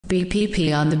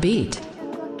BPP on the beat.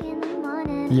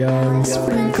 Young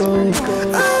Sprinkle.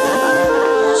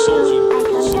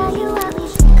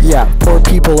 Yeah, poor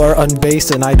people are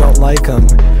unbased and I don't like them.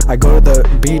 I go to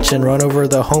the beach and run over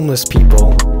the homeless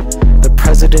people. The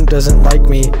president doesn't like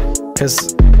me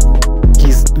because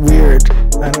he's weird.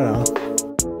 I don't know.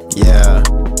 Yeah,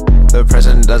 the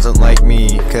president doesn't like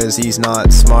me because he's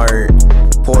not smart.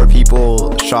 Poor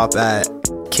people shop at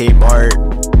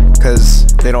Kmart because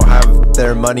they don't have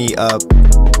their money up.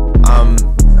 I'm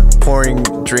pouring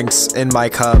drinks in my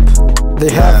cup. They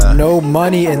have no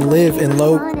money and live in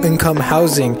low-income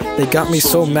housing. They got me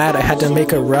so mad I had to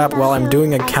make a rap while I'm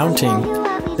doing accounting.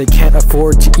 They can't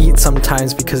afford to eat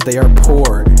sometimes because they are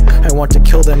poor. I want to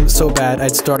kill them so bad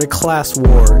I'd start a class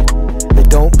war. They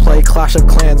don't play Clash of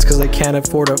Clans because they can't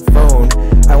afford a phone.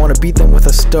 I want to beat them with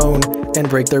a stone and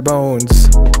break their bones.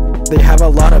 They have a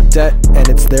lot of debt and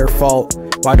it's their fault.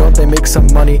 Why don't they make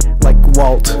some money like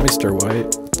Walt? Mr.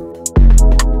 White.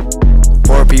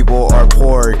 Poor people are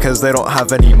poor because they don't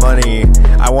have any money.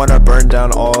 I wanna burn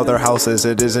down all their houses,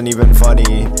 it isn't even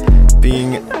funny.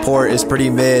 Being poor is pretty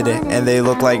mid, and they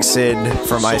look like Sid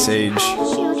from Ice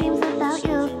Age.